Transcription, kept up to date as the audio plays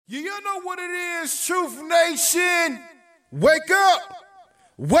You know what it is, Truth Nation. Wake up!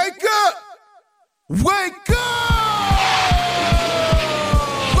 Wake up! Wake up!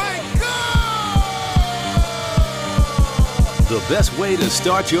 Wake up! The best way to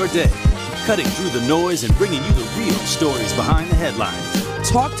start your day. Cutting through the noise and bringing you the real stories behind the headlines.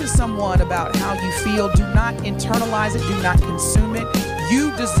 Talk to someone about how you feel. Do not internalize it. Do not consume it.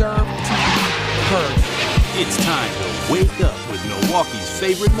 You deserve to be heard. It's time to wake up with Milwaukee's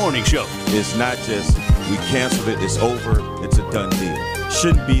favorite morning show. It's not just we canceled it, it's over, it's a done deal.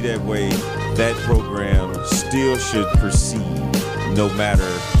 Shouldn't be that way. That program still should proceed no matter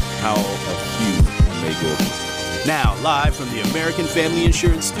how a few may go against it. Now, live from the American Family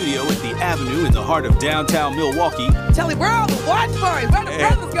Insurance Studio at the Avenue in the heart of downtown Milwaukee. Telly, where all the watch party? Where the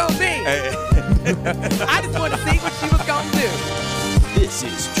brothers gonna be? I just want to see what she was gonna do. This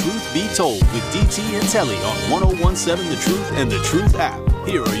is Truth Be Told with DT and Telly on 1017 The Truth and The Truth app.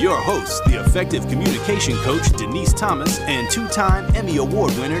 Here are your hosts, the effective communication coach Denise Thomas and two-time Emmy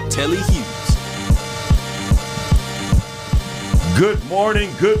Award winner Telly Hughes. Good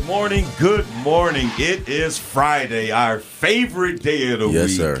morning, good morning, good morning. It is Friday, our favorite day of the week.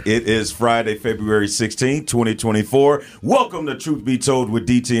 Yes, sir. It is Friday, February 16th, 2024. Welcome to Truth Be Told with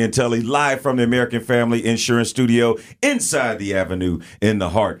DT and Telly, live from the American Family Insurance Studio inside the Avenue in the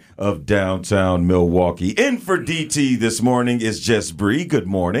heart of downtown Milwaukee. In for DT this morning is Jess Bree. Good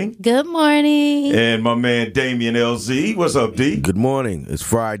morning. Good morning. And my man Dameon Ellzey. What's up, D? Good morning. It's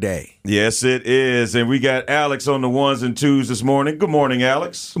Friday. Yes, it is. And we got Alex on the ones and twos this morning. Good morning,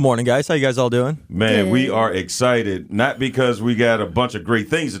 Alex. Good morning, guys. How you guys all doing? Man, Good. we are excited, not because we got a bunch of great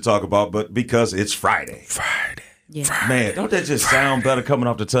things to talk about, but because it's Friday. Friday. Yeah. Man, don't that just sound better coming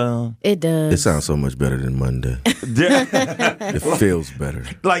off the tongue? It does. It sounds so much better than Monday. It feels better.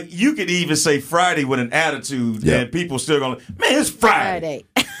 Like, you could even say Friday with an attitude, Yep. and people still going, man, it's Friday.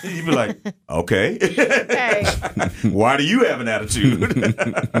 You'd be like, okay. Hey, Why do you have an attitude?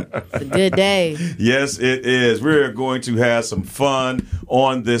 it's a good day. Yes, it is. We're going to have some fun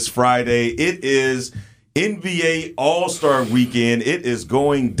on this Friday. It is NBA All-Star Weekend. It is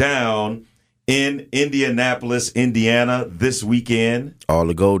going down in Indianapolis, Indiana this weekend. All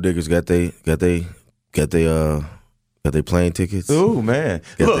the gold diggers got they plane tickets. Oh, man.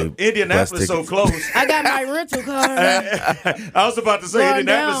 Got Look, they Indianapolis bus so tickets. close. I got my rental car. I was about to say Going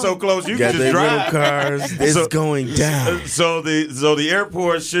Indianapolis down. so close you Got can their just little drive. cars. It's So- going down. So the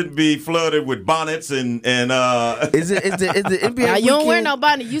airport should be flooded with bonnets and Is the NBA Now, you don't wear weekend- no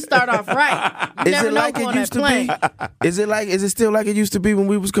bonnet. You start off right. You Is never it know like who it on used that to plane. be? Is it still like it used to be when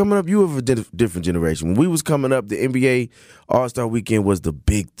we was coming up? You were a different generation. When we was coming up, the NBA All-Star Weekend was the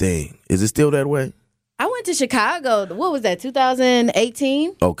big thing. Is it still that way? I went to Chicago. What was that,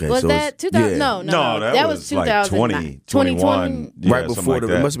 2018? Okay, Was so that it's- 2000? yeah. No, that was was like 2009. 2021. Yeah, Right something before like it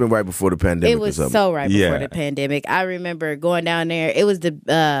that. must have been right before the pandemic. It was or something. so right before Yeah. the pandemic. I remember going down there. It was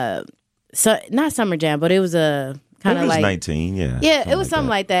the, not Summer Jam, but it was a kind It of was like. 19, yeah. Yeah, it was something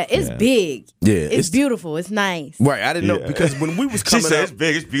like that. It's Yeah. big. Yeah, It's beautiful. It's nice. Right, I didn't know Yeah. because when we was She coming said up, it's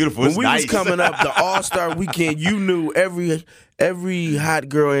big, it's beautiful, when it's we nice. was coming up, the All-Star Weekend, you knew every hot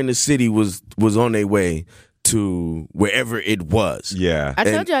girl in the city was on their way to wherever it was. Yeah. I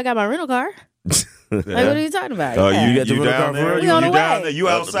told you I got my rental car. Like, what are you talking about? Oh, Yeah. you got the rental down car there? for it? We on the You down way. there? You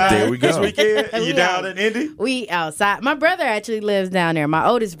outside There we go. this weekend? We You down out. in Indy? We outside. My brother actually lives down there. My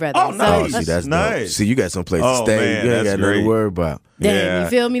oldest brother. Oh, Oh, nice. see, that's Nice. nice. See, you got some place Oh, to stay. man, you ain't that's got nothing great. to worry about. Damn, you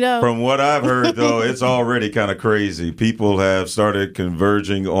feel me though? From what I've heard, though, it's already kind of crazy. People have started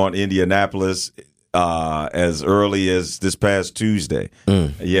converging on Indianapolis as early as this past Tuesday.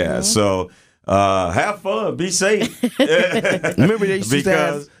 Yeah, so have fun. Be safe. Remember they used to have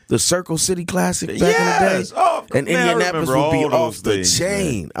Because- the Circle City Classic back Yes. in the day? Oh, and man, I Indianapolis remember would be all those off the things,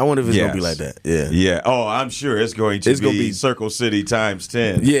 chain. man. I wonder if it's going to be Yes. like that. Yeah. Yeah. Oh, I'm sure it's going to It's be, gonna be- Circle City times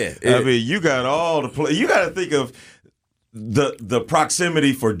 10. Yeah, I mean, you got all the you got to think of the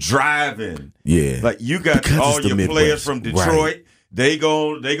proximity for driving. Yeah. Like you got Because all it's the your players Midwest. from Detroit. Right. They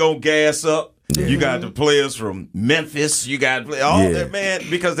gon' gas up. Yeah. You got the players from Memphis. You got all Yeah. that, man,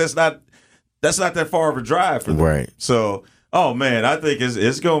 because that's not that far of a drive for them. Right. So, oh man, I think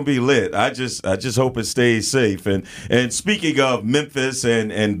it's going to be lit. I just hope it stays safe. And speaking of Memphis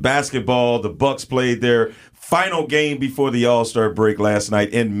and basketball, the Bucks played their final game before the All-Star break last night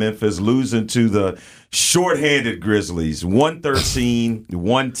in Memphis, losing to the shorthanded Grizzlies,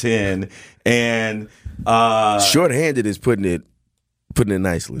 113-110, and Short-handed is putting it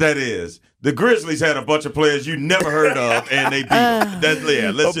nicely. that is. The Grizzlies had a bunch of players you never heard of, and they beat them. Let's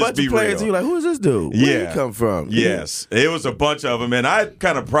a just bunch be of players, real. you're like, who's this dude? Where did he come from? Yes. It was a bunch of them, and I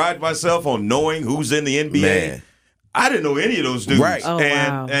kind of pride myself on knowing who's in the NBA. Man. I didn't know any of those dudes, Right. Oh,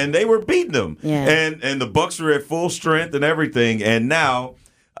 wow. and they were beating them, Yeah. and the Bucks were at full strength and everything, and now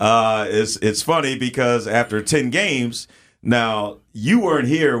it's funny because after 10 games. Now, you weren't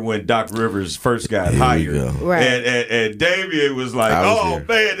here when Doc Rivers first got hired. Right. And Dameon was like, here.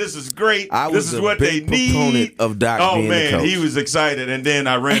 man, this is great. Was this is a what big they proponent need. of Doc being the coach. He was excited. And then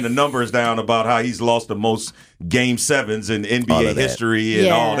I ran the numbers down about how he's lost the most Game 7s in NBA history and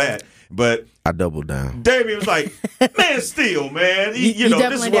all that. But I doubled down. Dameon was like, man, still, man. You know,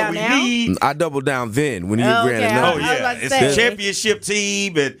 this is what we need. I doubled down then when he ran the okay. numbers. Oh, yeah. It's a championship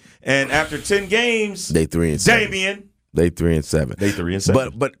team. And after 10 games, They 3-7. Dameon. They 3-7. They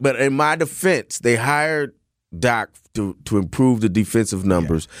 3-7. But in my defense, they hired Doc to improve the defensive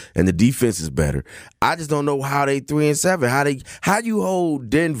numbers, and the defense is better. I just don't know how they 3-7. How you hold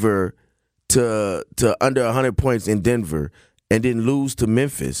Denver to under 100 points in Denver and then lose to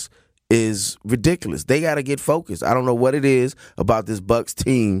Memphis is ridiculous. They got to get focused. I don't know what it is about this Bucks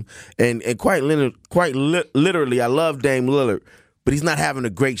team, and quite literally, I love Dame Lillard. But he's not having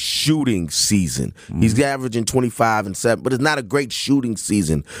a great shooting season. He's averaging 25 and 7, but it's not a great shooting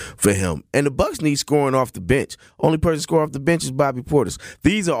season for him. And the Bucks need scoring off the bench. Only person scoring off the bench is Bobby Portis.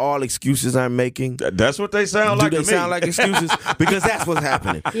 These are all excuses I'm making. That's what they sound like to me. Do they sound like excuses? Because that's what's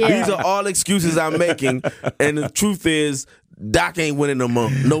happening. Yeah. These are all excuses I'm making, and the truth is, Doc ain't winning no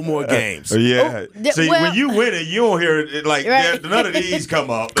more games. Yeah. See, well- when you win it, you don't hear it like Right. none of these come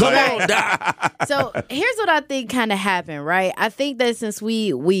up. Come Like, on, Doc. So here's what I think kind of happened, right? I think that since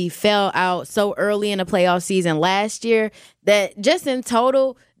we fell out so early in the playoff season last year, that just in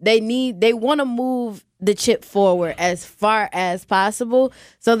total, they want to move the chip forward as far as possible.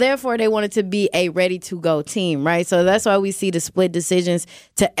 So therefore, they want it to be a ready-to-go team, right? So that's why we see the split decisions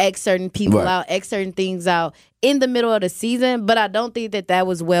to X certain people out, X certain things out in the middle of the season. But I don't think that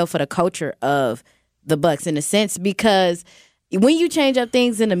was well for the culture of the Bucks in a sense, because when you change up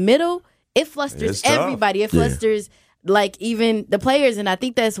things in the middle, it flusters everybody. It flusters like even the players, and I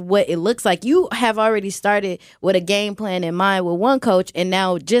think that's what it looks like. You have already started with a game plan in mind with one coach, and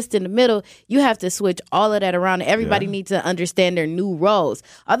now just in the middle, you have to switch all of that around. Everybody needs to understand their new roles.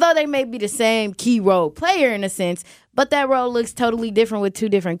 Although they may be the same key role player in a sense, but that role looks totally different with two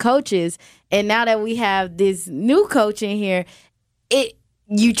different coaches. And now that we have this new coach in here,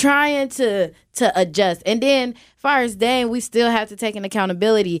 you trying to adjust. And then, as far as Dame, we still have to take an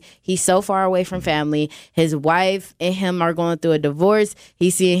accountability. He's so far away from family. His wife and him are going through a divorce.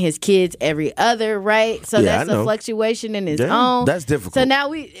 He's seeing his kids every other, right? So that's a fluctuation in his own. That's difficult. So now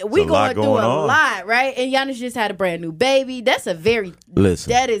we going through a lot, right? And Giannis just had a brand new baby. That's a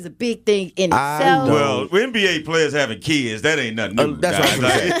that is a big thing in itself. Well, NBA players having kids, that ain't nothing new. That's what I'm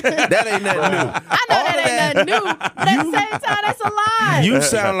saying. That ain't nothing new. I know that ain't nothing new, but at the same time, that's a lie. You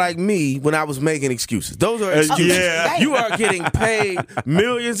sound like me when I was making excuses. Those are excuses. Yeah. You are getting paid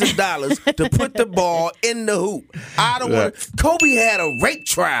millions of dollars to put the ball in the hoop. I don't want. Kobe had a rape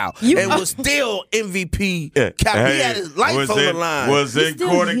trial and was still MVP. He had his life on the line. Was in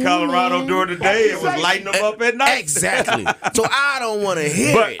court in Colorado during the day and was lighting them up at night. Exactly. So I don't want to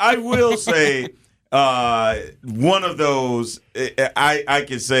hear But it. I will say, one of those, I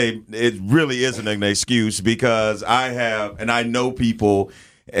can say it really isn't an excuse, because I know people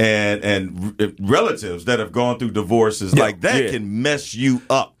and relatives that have gone through divorces like that can mess you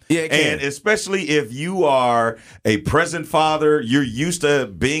up. Yeah, it can. And especially if you are a present father, you're used to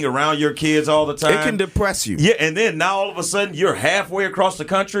being around your kids all the time. It can depress you. Yeah, and then now all of a sudden you're halfway across the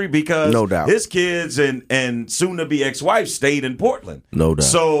country because No doubt. his kids and soon-to-be ex-wife stayed in Portland. No doubt.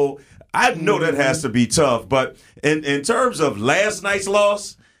 So I know that has to be tough. But in terms of last night's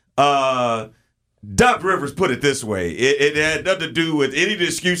loss, Doc Rivers put it this way. It had nothing to do with any of the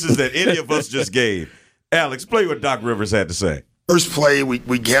excuses that any of us just gave. Alex, play what Doc Rivers had to say. First play,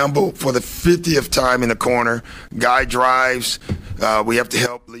 we gamble for the 50th time in the corner. Guy drives. We have to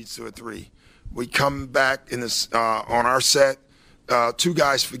help, leads to a three. We come back in this on our set. Two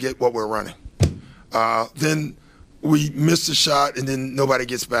guys forget what we're running. Then we miss the shot, and then nobody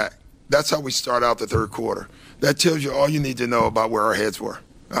gets back. That's how we start out the third quarter. That tells you all you need to know about where our heads were.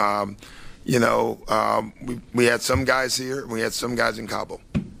 We had some guys here, and we had some guys in Cabo.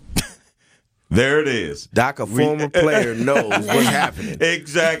 There it is. Doc, a former player, knows what's happening.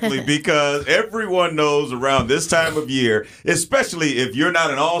 Exactly, because everyone knows around this time of year, especially if you're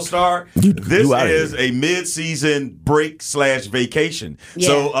not an all-star, this is a mid-season break/vacation. Yeah.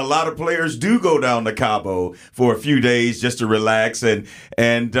 So a lot of players do go down to Cabo for a few days just to relax, and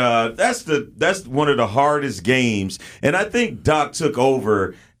that's one of the hardest games. And I think Doc took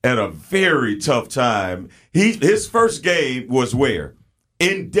over at a very tough time. His first game was where?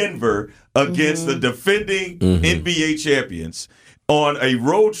 in Denver against the defending NBA champions on a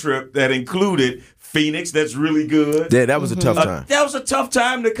road trip that included Phoenix, that's really good. Yeah, that was a tough time. That was a tough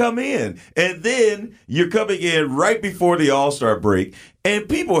time to come in. And then you're coming in right before the All-Star break, and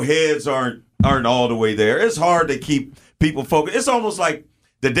people's heads aren't all the way there. It's hard to keep people focused. It's almost like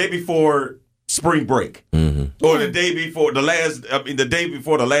the day before spring break or the day before the day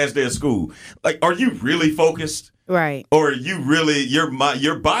before the last day of school. Like, are you really focused? Right. Or are you really, your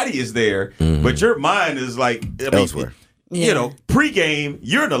body is there, but your mind is like, elsewhere. You know, pregame,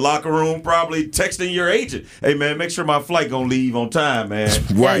 you're in the locker room probably texting your agent. Hey, man, make sure my flight going to leave on time, man.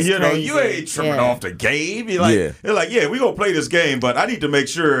 Right. You know, you ain't tripping off the game. You're like, we're going to play this game, but I need to make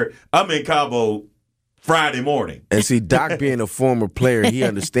sure I'm in Cabo Friday morning. And see, Doc being a former player, he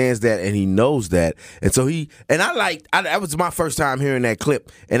understands that and he knows that. And so that was my first time hearing that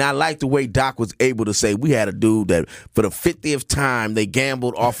clip. And I liked the way Doc was able to say, we had a dude that for the 50th time, they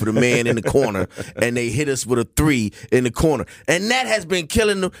gambled off of the man in the corner and they hit us with a 3 in the corner. And that has been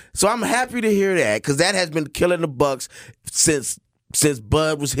killing them. So I'm happy to hear that because that has been killing the Bucks since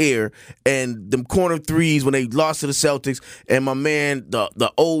Bud was here, and them corner threes when they lost to the Celtics, and my man,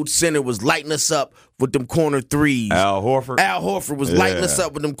 the old center, was lighting us up with them corner threes. Al Horford was lighting us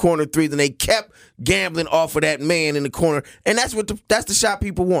up with them corner threes, and they kept gambling off of that man in the corner, and that's the shot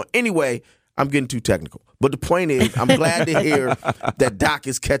people want. Anyway, I'm getting too technical. But the point is, I'm glad to hear that Doc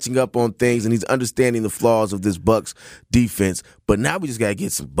is catching up on things and he's understanding the flaws of this Bucks defense. But now we just got to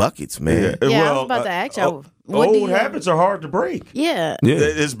get some buckets, man. Yeah, I was about to ask y'all. Old habits are hard to break. Yeah.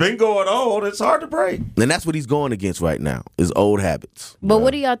 It's been going on. It's hard to break. And that's what he's going against right now, is old habits. But what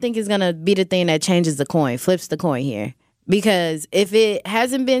do y'all think is going to be the thing that changes the coin, flips the coin here? Because if it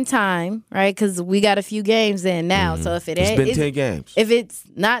hasn't been time, right, because we got a few games in now, so if it's been 10 games. If it's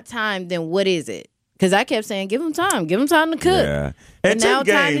not time, then what is it? Because I kept saying, give him time to cook. Yeah. And 10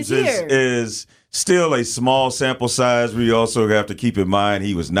 games is still a small sample size. We also have to keep in mind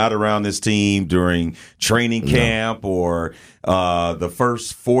he was not around this team during training camp or the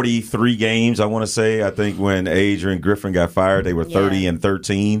first 43 games, I want to say. I think when Adrian Griffin got fired, they were 30 and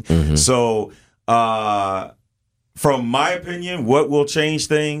 13. So from my opinion, what will change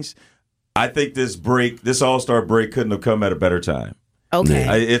things, I think this All-Star break couldn't have come at a better time.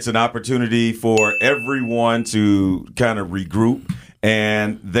 Okay. It's an opportunity for everyone to kind of regroup,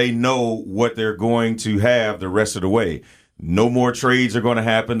 and they know what they're going to have the rest of the way. No more trades are going to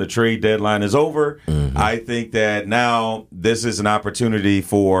happen. The trade deadline is over. I think that now this is an opportunity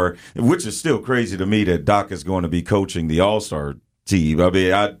for, which is still crazy to me, that Doc is going to be coaching the All-Star team. I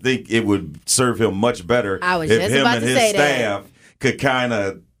mean, I think it would serve him much better if him and his staff could kind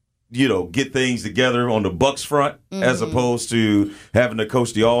of, get things together on the Bucks front as opposed to having to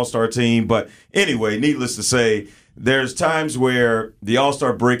coach the All-Star team. But anyway, needless to say, there's times where the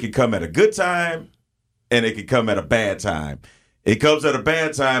All-Star break can come at a good time and it can come at a bad time. It comes at a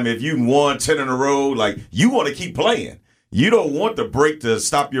bad time if you won 10 in a row, like you want to keep playing. You don't want the break to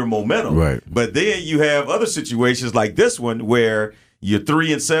stop your momentum. Right. But then you have other situations like this one where you're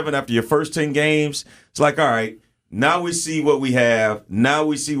 3-7 after your first 10 games. It's like, all right, now we see what we have. Now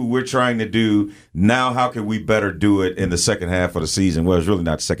we see what we're trying to do. Now how can we better do it in the second half of the season? Well, it's really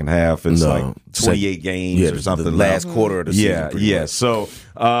not the second half. It's like 28 games or something. The last quarter of the season. Yeah. So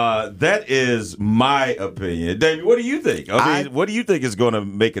that is my opinion. Dameon, what do you think? I mean, what do you think is going to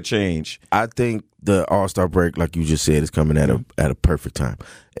make a change? I think the All-Star break, like you just said, is coming at a perfect time.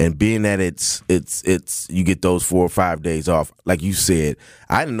 And being that it's you get those 4 or 5 days off, like you said,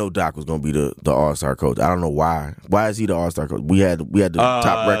 I didn't know Doc was going to be the All-Star coach. I don't know why. Why is he the All-Star coach? We had the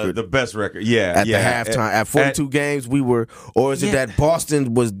top record, the best record. Yeah, at the halftime at 42 games we were, or is it that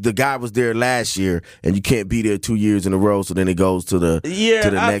Boston was the guy was there last year and you can't be there 2 years in a row, so then it goes to the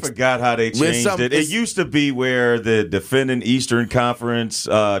I next. Forgot how they changed it. It used to be where the defending Eastern Conference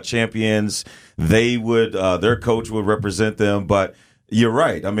champions, they would their coach would represent them, but. You're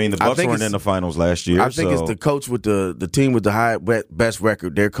right. I mean, the Bucks weren't in the finals last year. I think it's the coach with the team with the best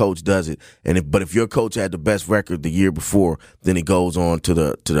record. Their coach does it. But if your coach had the best record the year before, then it goes on to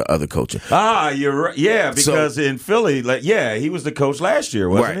the other coaching. You're right. Yeah, because in Philly, he was the coach last year,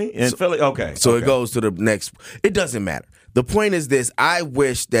 wasn't he? In Philly, okay. So it goes to the next. It doesn't matter. The point is this: I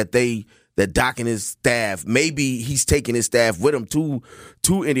wish that Doc and his staff, maybe he's taking his staff with him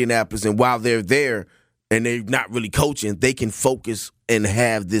to Indianapolis, and while they're there. And they're not really coaching, they can focus and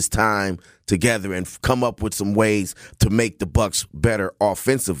have this time together and come up with some ways to make the Bucks better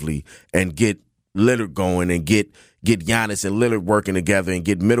offensively and get Lillard going and get Giannis and Lillard working together and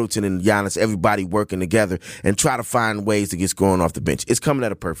get Middleton and Giannis, everybody working together and try to find ways to get scoring off the bench. It's coming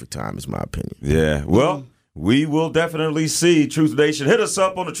at a perfect time, is my opinion. Yeah, well, we will definitely see. Truth Nation, hit us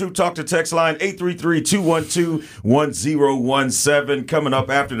up on the Truth Talk to text line 833-212-1017. Coming up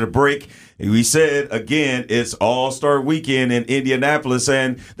after the break, we said, again, it's All-Star Weekend in Indianapolis,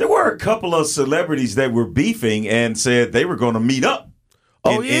 and there were a couple of celebrities that were beefing and said they were going to meet up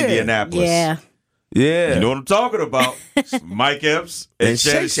in Indianapolis. Yeah. Yeah. You know what I'm talking about. Mike Epps and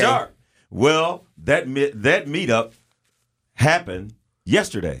Shannon Sharpe. Well, that meetup happened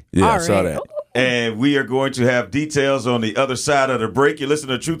yesterday. Yeah, I saw that. And we are going to have details on the other side of the break. You listen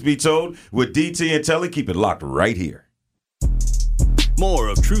to Truth Be Told with DT and Telly. Keep it locked right here. More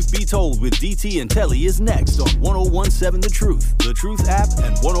of Truth Be Told with DT and Telly is next on 1017 The Truth app,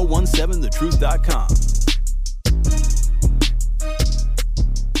 and 1017thetruth.com.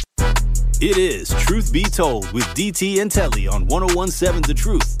 It is Truth Be Told with DT and Telly on 1017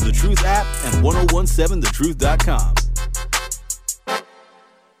 The Truth app, and 1017thetruth.com.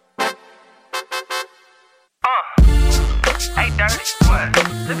 Hey, Dirty, what?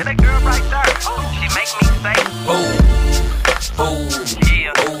 Look at that girl right there. She make me say,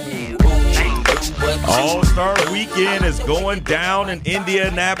 All-Star Weekend is going down in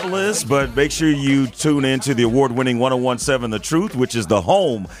Indianapolis, but make sure you tune in to the award-winning 1017 The Truth, which is the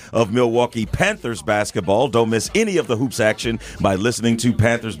home of Milwaukee Panthers basketball. Don't miss any of the hoops action by listening to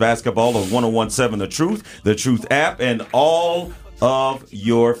Panthers basketball on 1017 The Truth app, and all of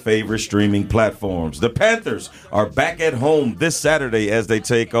your favorite streaming platforms. The Panthers are back at home this Saturday as they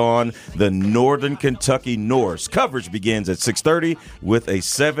take on the Northern Kentucky Norse. Coverage begins at 6:30 with a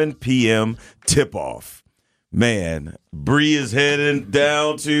 7 p.m. tip-off. Man, Bree is heading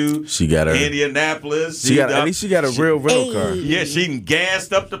down to Indianapolis. At least she got a real rental car. Yeah, she done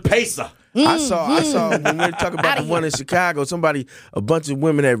gassed up the Pacer. I saw when we were talking about the one in Chicago, a bunch of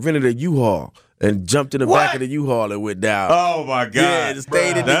women had rented a U-Haul and jumped in the back of the U-Haul and went down. Oh, my God. Yeah, and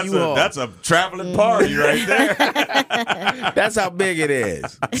stayed in the U-Haul. That's a traveling party right there. That's how big it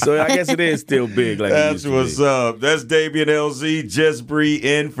is. So I guess it is still big. Like that's what's up. That's Dameon, Ellzey, Just Bree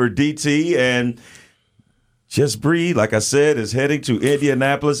in for DT. And Just Bree, like I said, is heading to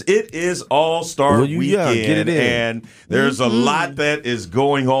Indianapolis. It is All-Star Weekend. Get it in. And there's a lot that is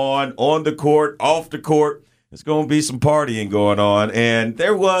going on the court, off the court. There's going to be some partying going on. And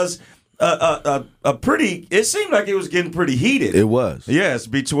there was a pretty, it seemed like it was getting pretty heated. It was. Yes,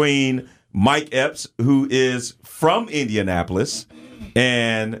 between Mike Epps, who is from Indianapolis,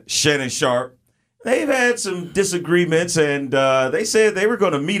 and Shannon Sharpe. They've had some disagreements, and they said they were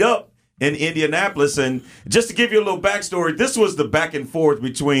going to meet up in Indianapolis. And just to give you a little backstory, this was the back and forth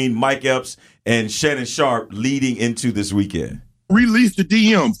between Mike Epps and Shannon Sharpe leading into this weekend. Release the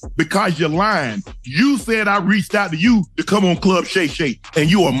DMs because you're lying. You said I reached out to you to come on Club Shay Shay, and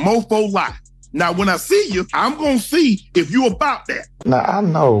you a mofo lie. Now, when I see you, I'm going to see if you about that. Now, I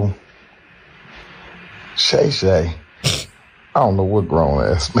know Shay Shay. I don't know what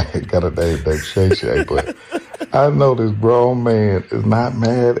grown-ass man got a name named Shay Shay, but I know this grown man is not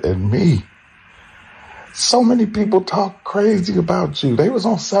mad at me. So many people talk crazy about you. They was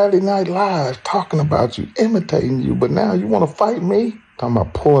on Saturday Night Live talking about you, imitating you, but now you want to fight me? Talking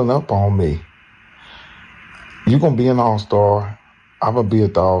about pulling up on me. You're going to be an all-star. I'm going to be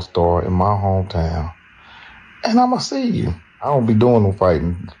at the all-star in my hometown. And I'm going to see you. I don't be doing no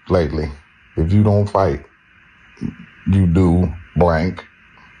fighting lately. If you don't fight, you do blank,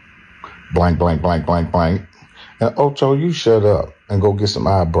 blank, blank, blank, blank, blank. And Ocho, you shut up and go get some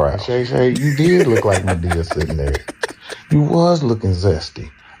eyebrows. Shay Shay, you did look like Medea sitting there. You was looking zesty.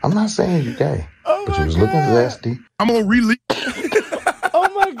 I'm not saying you gay, but you was looking zesty. I'm going to release. Oh,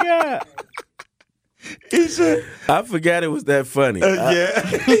 my God. He said, I forgot it was that funny. Yeah.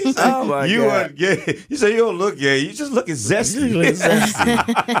 Said, oh, my you God. gay. You say you don't look gay. You just looking zesty. You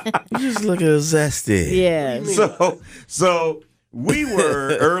just looking zesty. Yeah. So we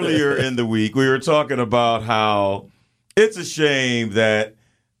were earlier in the week, we were talking about how it's a shame that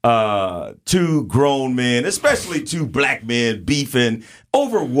two grown men, especially two black men, beefing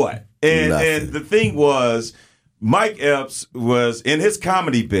over what? And the thing was, Mike Epps was in his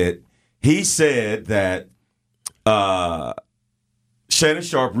comedy bit. He said that Shannon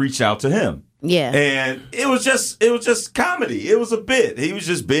Sharpe reached out to him. Yeah. And it was just comedy. It was a bit. He was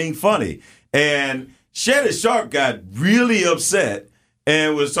just being funny. And Shannon Sharpe got really upset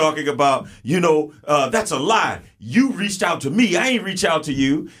and was talking about, that's a lie. You reached out to me. I ain't reach out to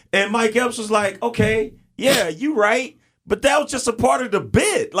you. And Mike Epps was like, okay, yeah, you right. But that was just a part of the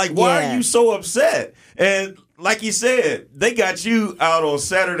bit. Like, why are you so upset? And like he said, they got you out on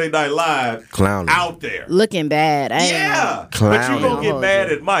Saturday Night Live, clowning out there. Looking bad. But you going to get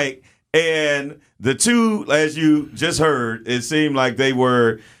mad at Mike. And the two, as you just heard, it seemed like they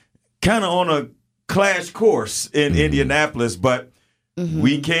were kind of on a clash course in Indianapolis, but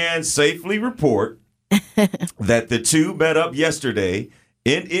we can safely report that the two met up yesterday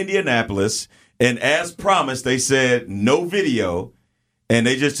in Indianapolis, and as promised, they said no video, and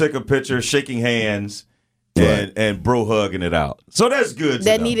they just took a picture shaking hands and bro hugging it out. So that's good.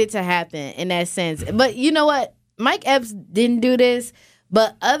 That needed to happen in that sense. But you know what? Mike Epps didn't do this,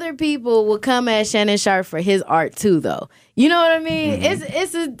 but other people will come at Shannon Sharpe for his art too, though. You know what I mean?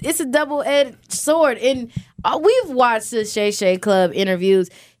 It's a double-edged sword. And we've watched the Shay Shay Club interviews.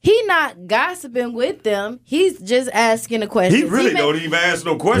 He not gossiping with them. He's just asking a question. He really don't even ask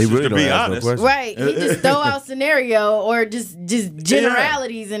no questions, to be honest. Right. He just throw out scenario or just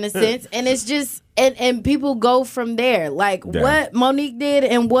generalities in a sense. And it's just, and people go from there. Like what Monique did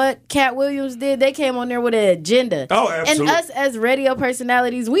and what Cat Williams did, they came on there with an agenda. Oh, absolutely. And us as radio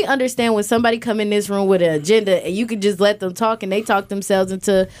personalities, we understand when somebody come in this room with an agenda and you can just let them talk and they talk themselves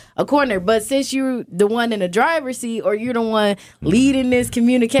into a corner. But since you're the one in the driver's seat or you're the one leading this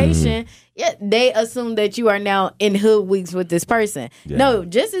communication, they assume that you are now in hoodwinks with this person. Yeah. No,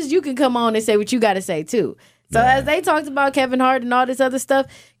 just as you can come on and say what you got to say too. So as they talked about Kevin Hart and all this other stuff,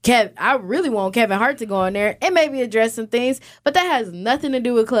 I really want Kevin Hart to go in there and maybe address some things, but that has nothing to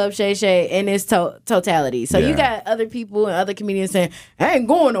do with Club Shay Shay in its totality. So you got other people and other comedians saying, I ain't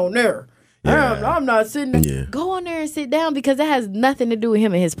going on there. I'm not sitting there. Yeah. Go on there and sit down because that has nothing to do with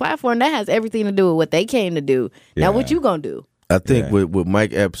him and his platform. That has everything to do with what they came to do. Yeah. Now, what you gonna do? I think with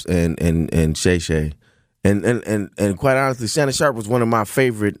Mike Epps and Shay Shay, and quite honestly, Shannon Sharpe was one of my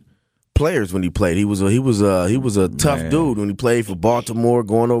favorite players when he played. He was a tough dude when he played for Baltimore,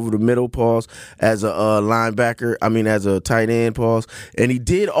 going over the middle, pause, as a linebacker. I mean, as a tight end, pause. And he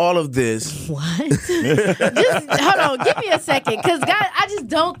did all of this. What? Just hold on, give me a second, because I just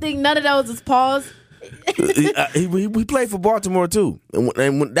don't think none of those is pause. he played for Baltimore too,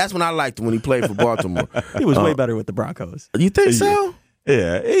 and that's when I liked him when he played for Baltimore. He was way better with the Broncos. You think so?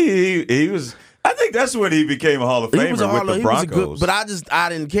 Yeah, he was. I think that's when he became a Hall of Famer with the Broncos. But I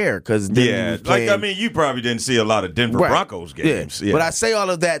didn't care because you probably didn't see a lot of Denver Broncos games. Yeah. But I say all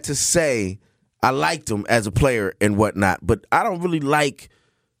of that to say I liked him as a player and whatnot. But I don't really like.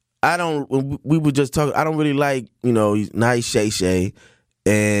 When we were just talking, I don't really like. He's nice Shay Shay,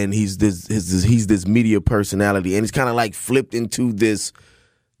 and he's this media personality, and he's kind of like flipped into this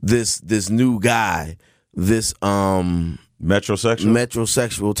new guy, this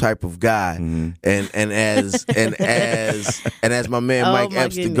metrosexual type of guy, and as my man Mike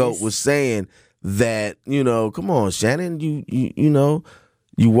Epps the GOAT was saying that come on Shannon, you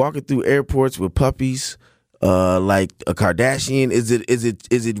walking through airports with puppies like a Kardashian. Is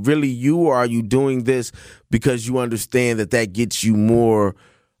it really you, or are you doing this because you understand that gets you more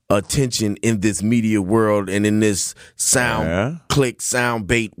attention in this media world and in this sound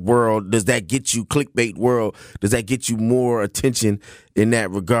bait world? Does that get you clickbait world? Does that get you more attention in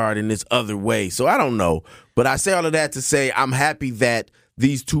that regard in this other way? So I don't know, but I say all of that to say I'm happy that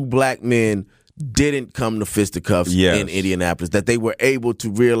these two black men didn't come to fisticuffs in Indianapolis, that they were able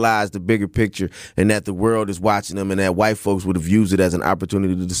to realize the bigger picture and that the world is watching them, and that white folks would have used it as an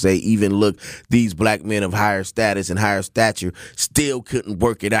opportunity to say, even look, these black men of higher status and higher stature still couldn't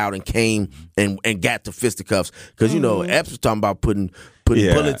work it out and came and got to fisticuffs. Because, Epps was talking about putting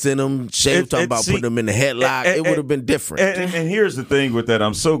bullets in them. Shay was talking about putting them in the headlock. It would have been different. And here's the thing with that.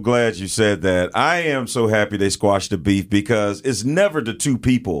 I'm so glad you said that. I am so happy they squashed the beef, because it's never the two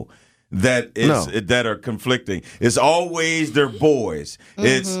people that are conflicting. It's always their boys.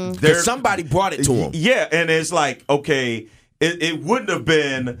 It's somebody brought it to them. Yeah, and it's like, okay, it wouldn't have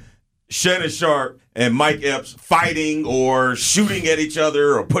been Shannon Sharpe and Mike Epps fighting or shooting at each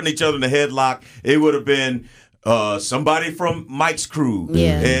other or putting each other in a headlock. It would have been somebody from Mike's crew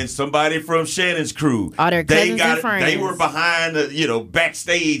and somebody from Shannon's crew. All their cousins and friends. They were behind,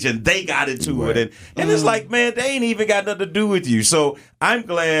 backstage, and they got into it. And it's like, man, they ain't even got nothing to do with you. So I'm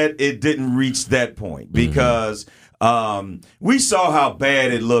glad it didn't reach that point, because we saw how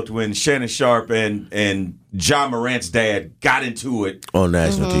bad it looked when Shannon Sharpe and John Morant's dad got into it on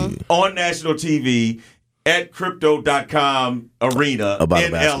national TV. On national TV. At Crypto.com arena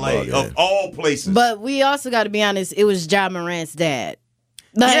in L.A., of all places. But we also got to be honest, it was Ja Morant's dad.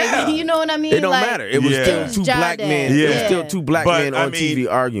 You know what I mean? It don't matter. It was still two black men. It was still two black men on TV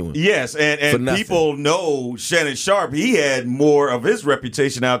arguing. Yes, and people know Shannon Sharpe. He had more of his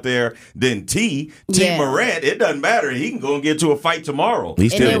reputation out there than T Morant. It doesn't matter. He can go and get to a fight tomorrow.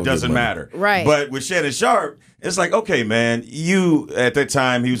 It doesn't matter. Right. But with Shannon Sharpe, it's like, okay, man, you, at that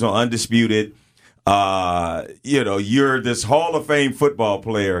time, he was on Undisputed. you're this Hall of Fame football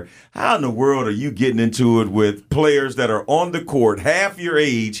player. How in the world are you getting into it with players that are on the court half your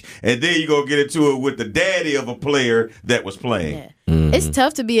age, and then you go get into it with the daddy of a player that was playing? Yeah. It's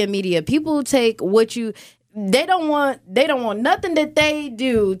tough to be in media. People take they don't want nothing that they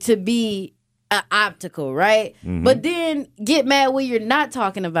do to be optical, right? Mm-hmm. But then get mad when you're not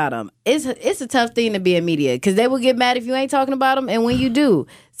talking about them. It's a tough thing to be in media because they will get mad if you ain't talking about them and when you do.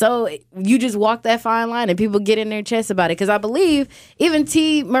 So you just walk that fine line and people get in their chest about it. Because I believe even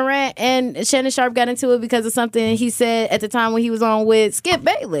T. Morant and Shannon Sharpe got into it because of something he said at the time when he was on with Skip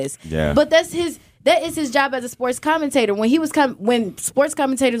Bayless. Yeah. But that is his job as a sports commentator. When sports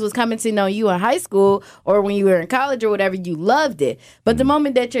commentators was commenting on you in high school or when you were in college or whatever, you loved it. But the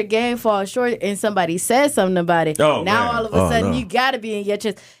moment that your game falls short and somebody says something about it, all of a sudden you got to be in your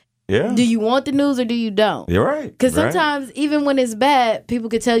chest. Yeah. Do you want the news or do you don't? You're right. Because sometimes, even when it's bad, people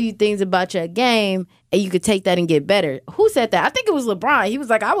could tell you things about your game and you could take that and get better. Who said that? I think it was LeBron. He was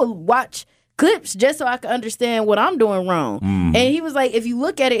like, I would watch clips just so I can understand what I'm doing wrong. And he was like, if you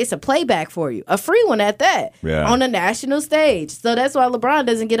look at it, it's a playback for you. A free one at that. Yeah. On a national stage. So that's why LeBron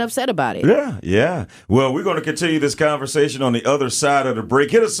doesn't get upset about it. Yeah. Well, we're going to continue this conversation on the other side of the break.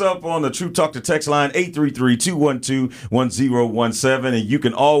 Hit us up on the True Talk to Text line 833-212-1017. And you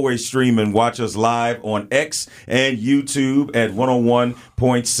can always stream and watch us live on X and YouTube at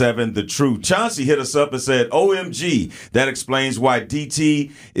 101.7 The Truth. Chauncey hit us up and said, OMG, that explains why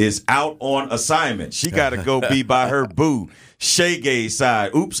DT is out on assignment. She got to go be by her boo. Shay Gay's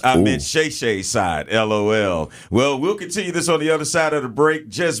side. Oops, I meant Shay Shay's side. LOL. Well, we'll continue this on the other side of the break.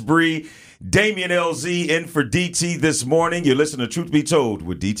 Jess Bree, Dameon Ellzey in for DT this morning. You're listening to Truth Be Told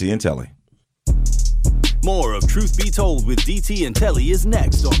with DT and Telly. More of Truth Be Told with DT and Telly is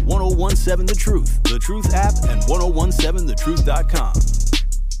next on 101.7 The Truth, The Truth app, and 1017thetruth.com.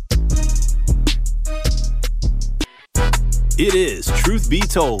 It is Truth Be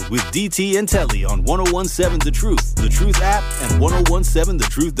Told with DT and Telly on 101.7 The Truth, The Truth app, and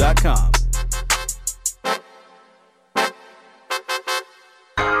 1017thetruth.com.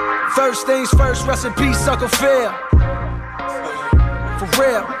 First things first, rest in peace, Uncle Phil. For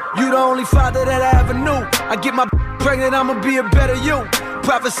real, you the only father that I ever knew. I get my pregnant, I'ma be a better you.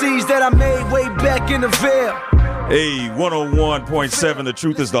 Prophecies that I made way back in the veil. Hey, 101.7 The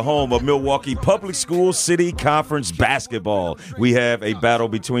Truth is the home of Milwaukee Public Schools City Conference basketball. We have a battle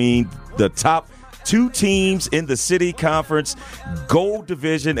between the top two teams in the City Conference Gold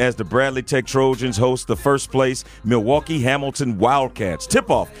Division as the Bradley Tech Trojans host the first place Milwaukee Hamilton Wildcats.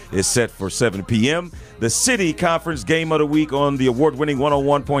 Tip-off is set for 7 p.m. The City Conference Game of the Week on the award-winning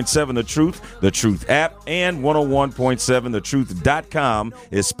 101.7 The Truth app, and 101.7thetruth.com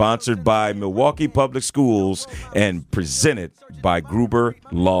is sponsored by Milwaukee Public Schools and presented by Gruber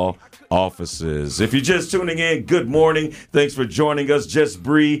Law Offices. If you're just tuning in, good morning. Thanks for joining us. Jess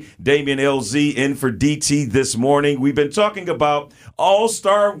Bree, Dameon Ellzey in for DT this morning. We've been talking about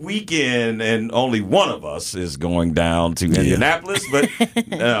All-Star Weekend, and only one of us is going down to Indianapolis, but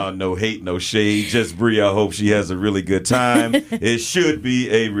no hate, no shade. Jess Bree, I hope she has a really good time. It should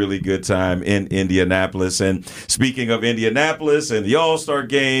be a really good time in Indianapolis. And speaking of Indianapolis and the All-Star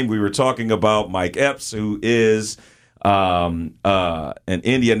Game, we were talking about Mike Epps, who is an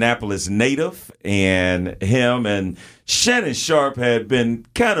Indianapolis native, and him and Shannon Sharpe had been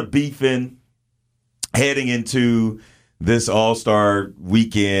kind of beefing heading into this All-Star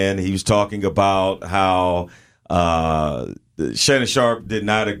weekend. He was talking about how Shannon Sharpe did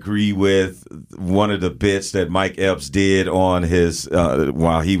not agree with one of the bits that Mike Epps did on his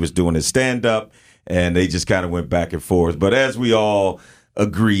while he was doing his stand-up, and they just kind of went back and forth. But as we all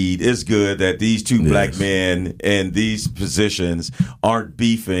agreed, it's good that these two black men in these positions aren't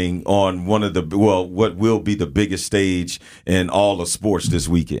beefing on what will be the biggest stage in all of sports this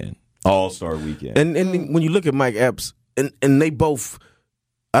weekend, All-Star Weekend. And when you look at Mike Epps, and they both,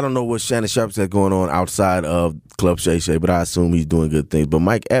 I don't know what Shannon Sharpe's got going on outside of Club Shay Shay, but I assume he's doing good things. But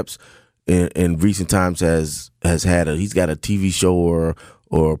Mike Epps in recent times he's got a TV show or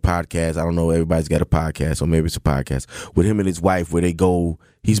podcast. I don't know. Everybody's got a podcast, or maybe it's a podcast with him and his wife where they go.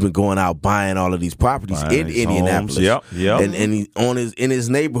 He's been going out buying all of these properties in Indianapolis. Yep. And he in his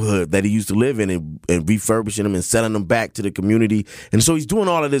neighborhood that he used to live in, and refurbishing them and selling them back to the community. And so he's doing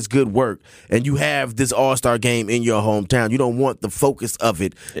all of this good work. And you have this All-Star game in your hometown. You don't want the focus of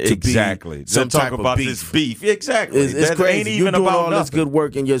it to be some type of beef. This beef. Exactly. It's crazy. Ain't even you're doing about all this good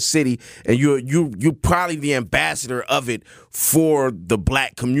work in your city, and you're probably the ambassador of it for the black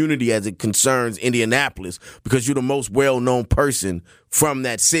black community as it concerns Indianapolis because you're the most well-known person from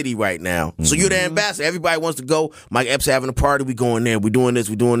that city right now. So you're the ambassador. Everybody wants to go. Mike Epps having a party. We going there. We doing this.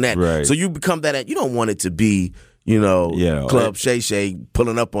 We doing that. Right. So you become that. You don't want it to be, Club Shay Shay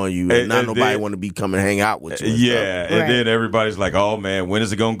pulling up on you and not nobody want to be coming hang out with you. And then everybody's like, oh, man, when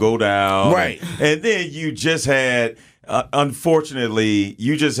is it going to go down? Right. And then you just had, unfortunately,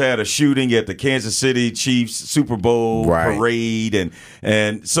 a shooting at the Kansas City Chiefs Super Bowl parade.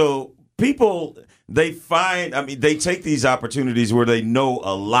 And so people, they take these opportunities where they know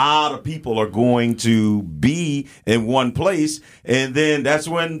a lot of people are going to be in one place, and then that's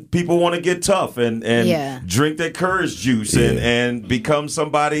when people want to get tough and drink that courage juice and become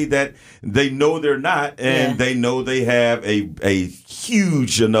somebody that they know they're not, and they know they have a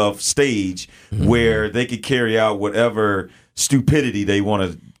huge enough stage where they could carry out whatever stupidity they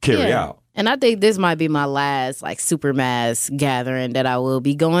want to carry out. And I think this might be my last super mass gathering that I will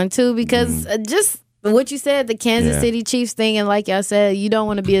be going to because just what you said, the Kansas City Chiefs thing, and like y'all said, you don't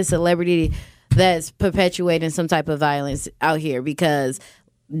want to be a celebrity that's perpetuating some type of violence out here because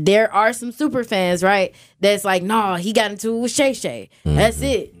there are some super fans, right? That's like, no, he got into it with Shay Shay. That's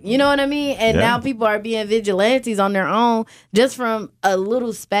it. You know what I mean? And now people are being vigilantes on their own just from a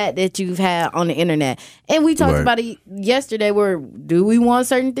little spat that you've had on the internet. And we talked about it yesterday where do we want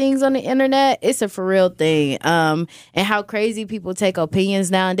certain things on the internet? It's a for real thing. And how crazy people take opinions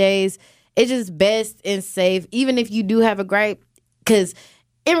nowadays. It's just best and safe, even if you do have a gripe, because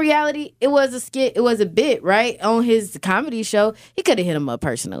in reality, it was a skit, it was a bit, right? On his comedy show, he could have hit him up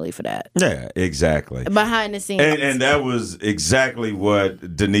personally for that. Yeah, exactly. Behind the scenes. And that was exactly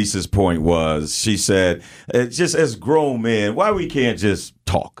what Denise's point was. She said, just as grown men, why we can't just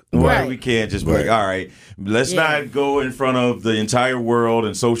talk? Why we can't just be like, all right, let's not go in front of the entire world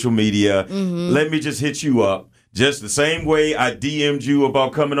and social media. Let me just hit you up. Just the same way I DM'd you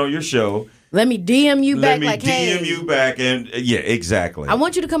about coming on your show. Let me DM you back DM you back. And yeah, exactly. I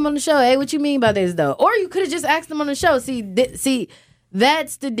want you to come on the show. Hey, what you mean by this, though? Or you could have just asked them on the show. See,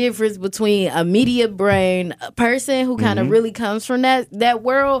 that's the difference between a media brain person who kind of really comes from that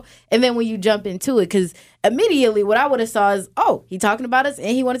world, and then when you jump into it. Because immediately what I would have saw is, oh, he talking about us and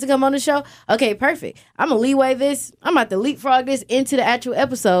he wanted to come on the show? Okay, perfect. I'm going to leeway this. I'm about to leapfrog this into the actual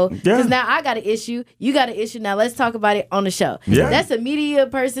episode because now I got an issue. You got an issue. Now let's talk about it on the show. Yeah. That's a media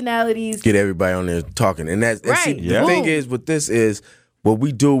personalities. Get everybody on there talking. And that's right. The thing is with this is, what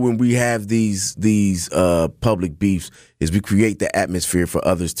we do when we have these public beefs is we create the atmosphere for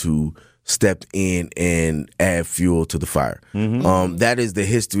others to step in and add fuel to the fire. That is the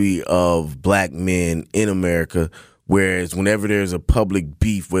history of black men in America. Whereas whenever there's a public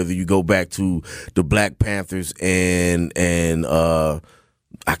beef, whether you go back to the Black Panthers and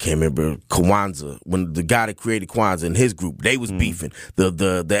I can't remember Kwanzaa, when the guy that created Kwanzaa and his group, they was beefing. The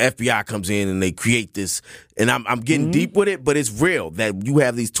FBI comes in and they create this, and I'm getting deep with it, but it's real that you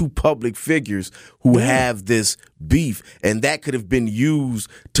have these two public figures who have this beef, and that could have been used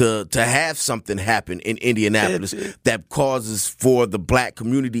to have something happen in Indianapolis that causes for the black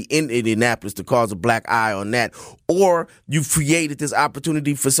community in Indianapolis to cause a black eye on that, or you've created this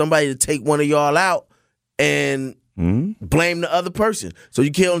opportunity for somebody to take one of y'all out and blame the other person. So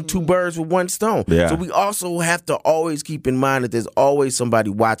you killing two birds with one stone. Yeah. So we also have to always keep in mind that there's always somebody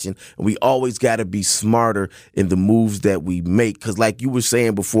watching, and we always got to be smarter in the moves that we make. Because like you were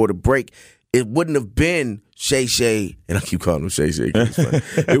saying before the break, it wouldn't have been Shay Shay, and I keep calling him Shay Shay.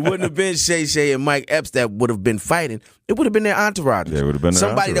 It wouldn't have been Shay Shay and Mike Epps that would have been fighting. It would have been their entourage. Yeah, it would have been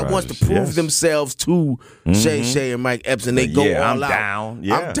somebody that wants to prove themselves to Shay Shay and Mike Epps, and they go all out. Down.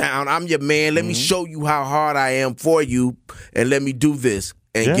 I'm down. I'm your man. Let me show you how hard I am for you, and let me do this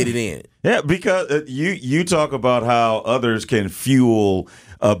and get it in. Yeah, because you talk about how others can fuel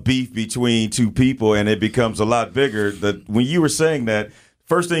a beef between two people, and it becomes a lot bigger. That when you were saying that,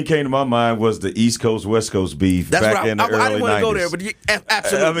 first thing came to my mind was the East Coast West Coast beef back in the early 90s. I didn't want to go there, but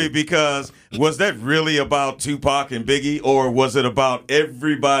absolutely. I mean, because was that really about Tupac and Biggie, or was it about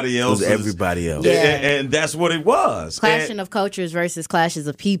everybody else? It was everybody else. Yeah. And that's what it was. Clashing of cultures versus clashes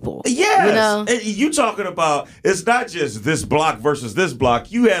of people. Yes. You know? And you talking about, it's not just this block versus this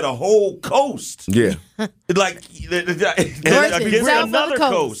block. You had a whole coast. Yeah. Like, against another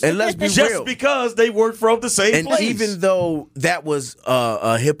coast. And let's be just real. because they work from the same place. And even though that was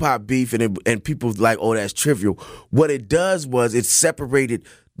a hip-hop beef and people like, oh, that's trivial, what it does was it separated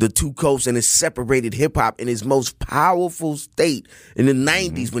the two coasts, and it separated hip-hop in its most powerful state in the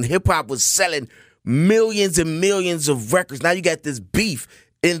 90s when hip-hop was selling millions and millions of records. Now you got this beef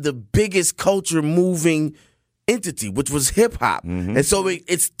in the biggest culture moving entity, which was hip hop. And so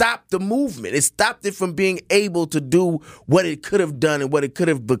it stopped the movement. It stopped it from being able to do what it could have done and what it could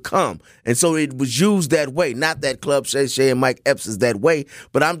have become. And so it was used that way. Not that Club Shay Shay and Mike Epps is that way,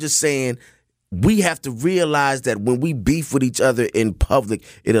 but I'm just saying we have to realize that when we beef with each other in public,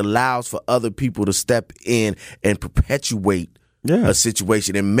 it allows for other people to step in and perpetuate a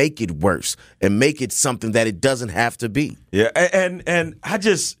situation and make it worse and make it something that it doesn't have to be. Yeah, and I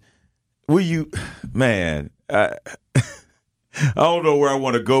just, man, I don't know where I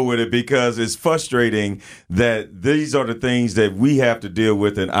want to go with it because it's frustrating that these are the things that we have to deal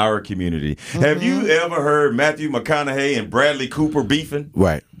with in our community. Have you ever heard Matthew McConaughey and Bradley Cooper beefing?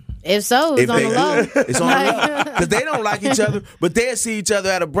 Right. If so, it's on the low. It's on the low. Because they don't like each other, but they'll see each other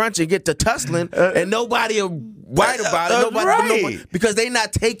at a brunch and get to tussling, and nobody will write about it. Nobody, because they're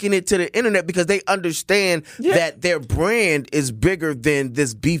not taking it to the internet because they understand that their brand is bigger than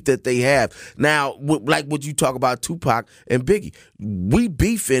this beef that they have. Now, like what you talk about Tupac and Biggie, we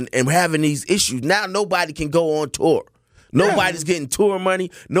beefing and having these issues. Now nobody can go on tour. Nobody's getting tour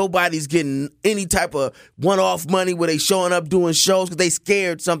money. Nobody's getting any type of one-off money where they showing up doing shows because they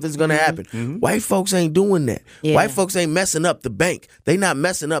scared something's going to happen. White folks ain't doing that. White folks ain't messing up the bank. They not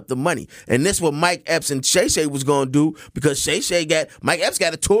messing up the money. And this what Mike Epps and Shay Shay was going to do because Mike Epps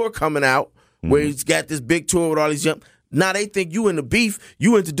got a tour coming out where he's got this big tour with all these young. Now they think you in the beef,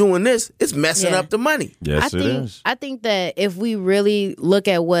 you into doing this, it's messing up the money. Yes, it is. I think that if we really look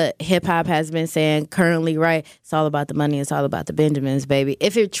at what hip-hop has been saying currently, right, it's all about the money, it's all about the Benjamins, baby.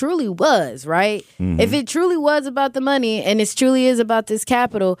 If it truly was, right, if it truly was about the money and it truly is about this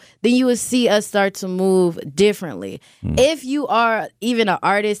capital, then you would see us start to move differently. If you are even an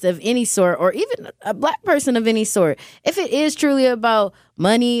artist of any sort or even a black person of any sort, if it is truly about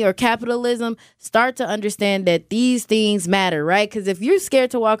money or capitalism, start to understand that these things matter, right? Because if you're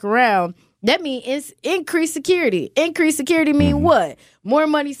scared to walk around, that means it's increased security. Increased security mean what? More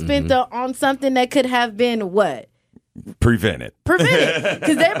money spent on something that could have been what? Prevented.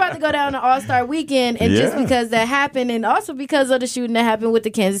 Because they're about to go down to All-Star Weekend, and just because that happened, and also because of the shooting that happened with the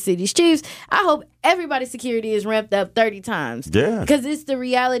Kansas City Chiefs, I hope everybody's security is ramped up 30 times. Yeah. Because it's the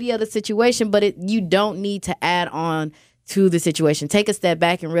reality of the situation, but you don't need to add on to the situation. Take a step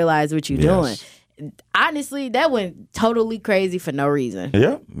back and realize what you're doing. Honestly, that went totally crazy for no reason.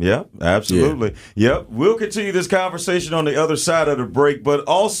 Yep, absolutely. Yep. We'll continue this conversation on the other side of the break, but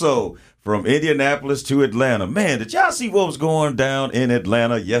also from Indianapolis to Atlanta. Man, did y'all see what was going down in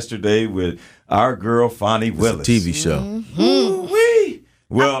Atlanta yesterday with our girl Fonnie Willis? It's a TV show. Woo-wee.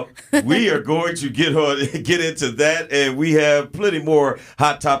 Well, we are going to get into that, and we have plenty more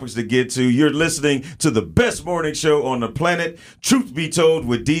hot topics to get to. You're listening to the best morning show on the planet, Truth Be Told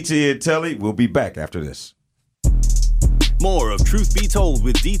with DT and Telly. We'll be back after this. More of Truth Be Told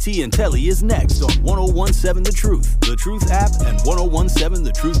with DT and Telly is next on 1017 The Truth, The Truth app, and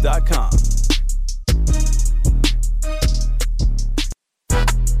 1017thetruth.com.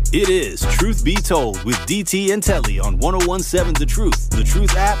 It is Truth Be Told with DT and Telly on 1017 The Truth, The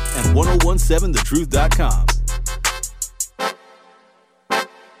Truth app, and 1017thetruth.com.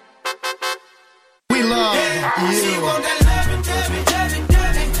 We love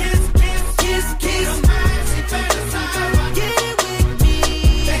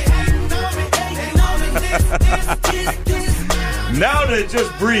Now that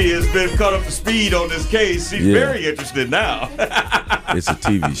Just Bree has been caught up to speed on this case, she's very interested now. It's a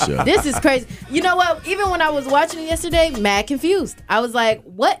TV show. This is crazy. You know what? Even when I was watching it yesterday, mad confused. I was like,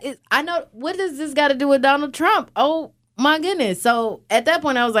 what does this got to do with Donald Trump? Oh, my goodness. So at that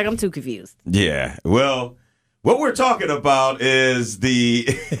point, I was like, I'm too confused. Yeah. Well, what we're talking about is the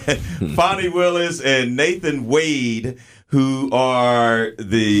Fonnie Willis and Nathan Wade, who are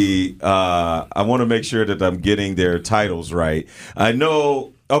the, I want to make sure that I'm getting their titles right. I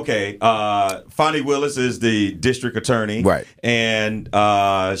know, Fonnie Willis is the district attorney. Right. And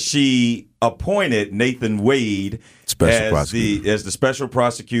she appointed Nathan Wade as the special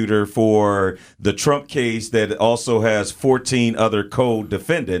prosecutor for the Trump case that also has 14 other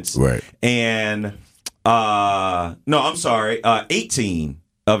co-defendants. Right. And, 18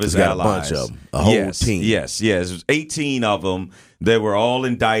 of his allies. A bunch of them. A whole team. Yes. It was 18 of them. They were all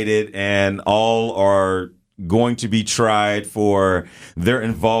indicted, and all are going to be tried for their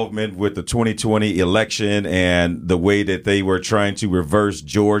involvement with the 2020 election and the way that they were trying to reverse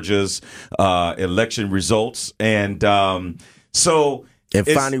Georgia's election results. And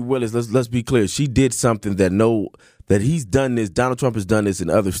Fonnie Willis, let's be clear, she did something that he's done this. Donald Trump has done this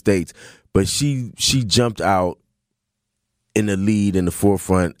in other states, but she jumped out in the lead, in the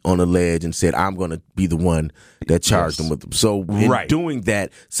forefront, on the ledge, and said, I'm going to be the one that charged them with them. So in doing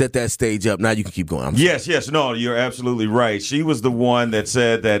that, set that stage up. Now you can keep going. No, you're absolutely right. She was the one that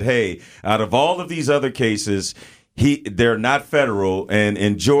said that, hey, out of all of these other cases, they're not federal, and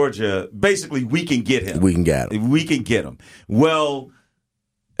in Georgia, basically, we can get him. We can get him. Well,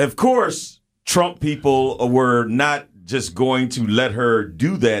 of course, Trump people were not just going to let her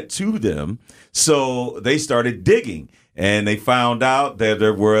do that to them, so they started digging. And they found out that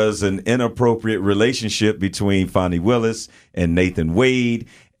there was an inappropriate relationship between Fani Willis and Nathan Wade.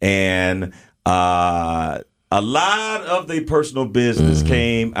 And a lot of the personal business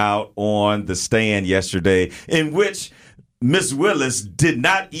came out on the stand yesterday, in which Miss Willis did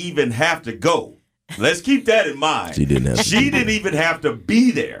not even have to go. Let's keep that in mind. She didn't even have to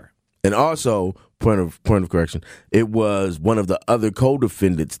be there. And also, point of correction, it was one of the other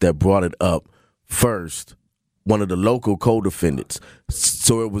co-defendants that brought it up first. One of the local co-defendants.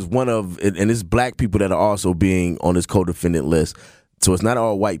 So it was one of, and it's black people that are also being on this co-defendant list. So it's not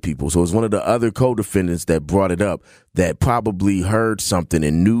all white people. So it's one of the other co-defendants that brought it up that probably heard something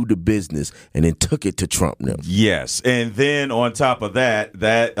and knew the business and then took it to Trump now. Yes. And then on top of that,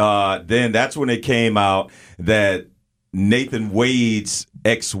 then that's when it came out that Nathan Wade's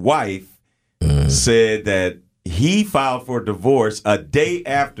ex-wife said that he filed for divorce a day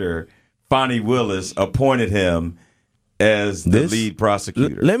after Fani Willis appointed him as the lead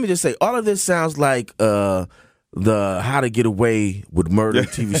prosecutor. Let me just say, all of this sounds like the How to Get Away with Murder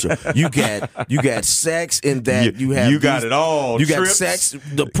TV show. You got sex in that you got it all. You got sex.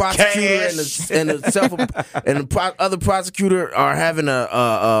 The prosecutor and the other prosecutor are having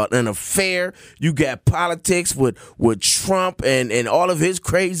an affair. You got politics with Trump and all of his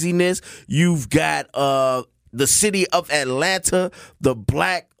craziness. You've got the city of Atlanta, the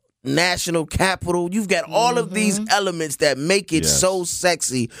black national capital. You've got all of these elements that make it so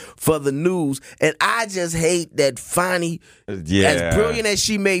sexy for the news. And I just hate that Fani, as brilliant as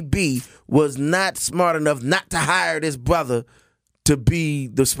she may be, was not smart enough not to hire this brother to be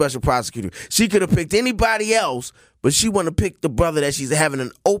the special prosecutor. She could have picked anybody else, but she wanted to pick the brother that she's having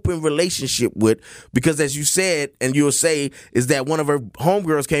an open relationship with, because as you said, and you'll say, is that one of her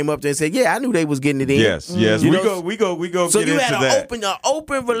homegirls came up there and said, yeah, I knew they was getting it in. Yes. We go so get you into had an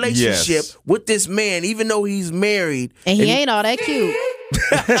open relationship with this man, even though he's married. And he ain't all that cute.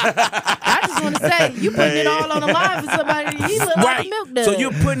 I just want to say, you putting it all on the line for somebody. He look like a milk dud. So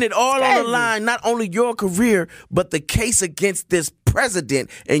you're putting it all on the line, not only your career, but the case against this president.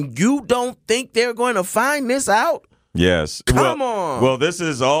 And you don't think they're going to find this out? Yes. Come on. Well, this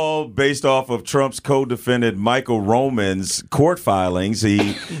is all based off of Trump's co-defendant Michael Roman's court filings.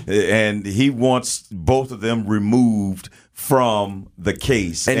 He wants both of them removed from the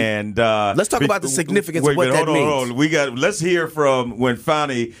case. And let's talk about the significance of what that means. Hold on. Let's hear from when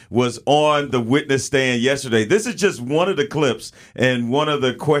Fani was on the witness stand yesterday. This is just one of the clips and one of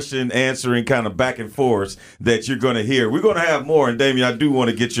the question answering kind of back and forth that you're going to hear. We're going to have more. And Dameon, I do want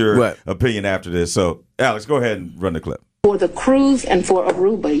to get your opinion after this. So, Alex, go ahead and run the clip. For the cruise and for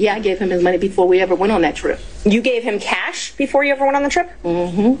Aruba. Yeah, I gave him his money before we ever went on that trip. You gave him cash before you ever went on the trip?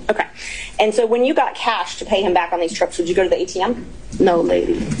 Mm-hmm. Okay. And so when you got cash to pay him back on these trips, would you go to the ATM? No,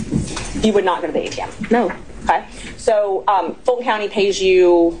 lady. You would not go to the ATM? No. Okay. So Fulton County pays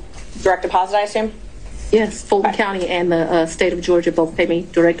you direct deposit, I assume? Yes, Fulton County and the state of Georgia both pay me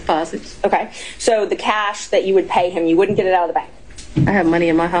direct deposits. Okay. So the cash that you would pay him, you wouldn't get it out of the bank? I have money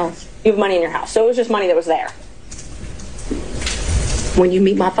in my house. You have money in your house. So it was just money that was there? When you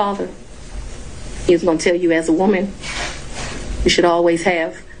meet my father, he's going to tell you as a woman, you should always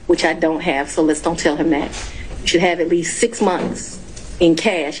have, which I don't have, so let's don't tell him that. You should have at least 6 months in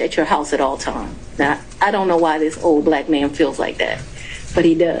cash at your house at all times. Now, I don't know why this old black man feels like that, but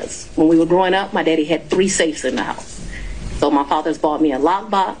he does. When we were growing up, my daddy had 3 safes in the house. So my father's bought me a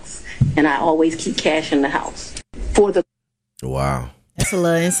lockbox, and I always keep cash in the house. Wow. That's a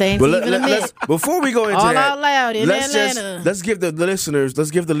little insane to even admit. Before we go into all that, out loud in Atlanta. Let's give the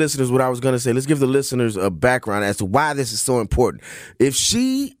listeners what I was going to say. Let's give the listeners a background as to why this is so important. If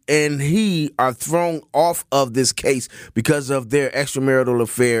she and he are thrown off of this case because of their extramarital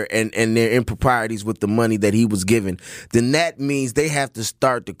affair and their improprieties with the money that he was given, then that means they have to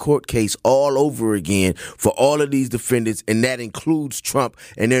start the court case all over again for all of these defendants, and that includes Trump,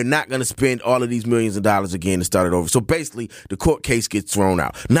 and they're not going to spend all of these millions of dollars again to start it over. So basically, the court case gets thrown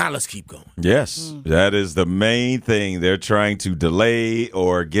out. Now let's keep going. Yes, that is the main thing. They're trying to delay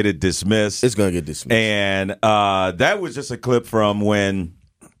or get it dismissed. It's going to get dismissed. And that was just a clip from when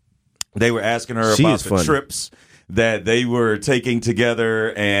they were asking her about the trips that they were taking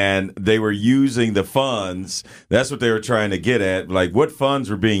together and they were using the funds. That's what they were trying to get at. Like, what funds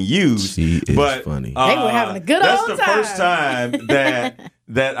were being used. She is but funny. They were having a good old time. That's the first time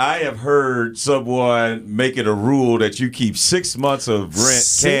that I have heard someone make it a rule that you keep 6 months of rent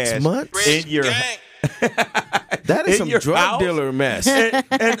 6 months? in your That is some drug house? dealer mess.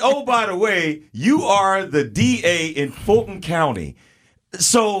 And oh, by the way, you are the DA in Fulton County.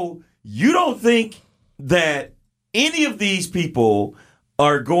 So you don't think that any of these people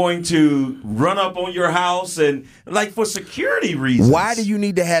are going to run up on your house and, like, for security reasons? Why do you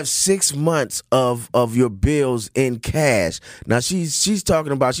need to have 6 months of your bills in cash? Now, she's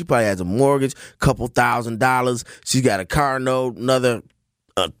talking about she probably has a mortgage, couple $1,000. She's got a car note, another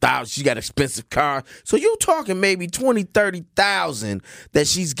 $1,000. She got an expensive car. So you're talking maybe $20,000-$30,000 that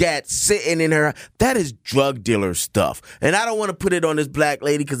she's got sitting in her. That is drug dealer stuff. And I don't want to put it on this black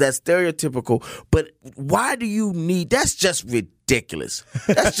lady because that's stereotypical. But why do you need? That's just ridiculous.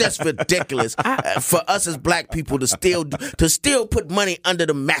 That's just ridiculous for us as black people to still put money under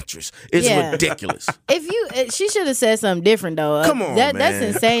the mattress. It's ridiculous. She should have said something different though. Come on, man. That's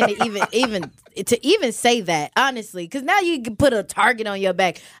insane to even say that, honestly, because now you can put a target on your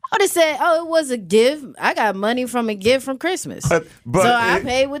back. I would have said, "Oh, it was a gift. I got money from a gift from Christmas, so I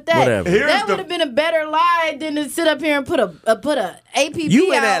paid with that." Whatever. That would have been a better lie than to sit up here and put a APP.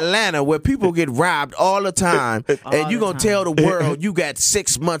 You in out. Atlanta where people get robbed all the time, and you gonna tell the world you got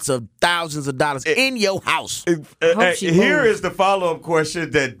 6 months of thousands of dollars in your house. Here is the follow-up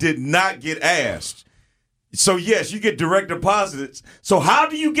question that did not get asked. So, yes, you get direct deposits. So how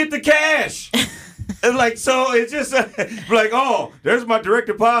do you get the cash? So it's just like, oh, there's my direct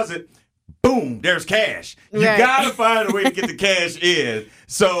deposit. Boom, there's cash. You got to find a way to get the cash in.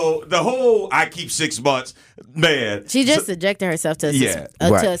 So the whole I keep 6 months, man. She just subjected herself to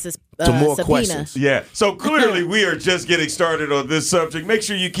to more subpoena. questions. Yeah. So clearly we are just getting started on this subject. Make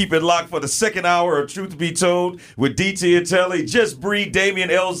sure you keep it locked for the second hour of Truth Be Told with DT and Telly. Just breathe. Dameon,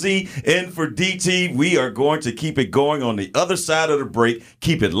 Ellzey in for DT. We are going to keep it going on the other side of the break.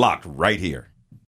 Keep it locked right here.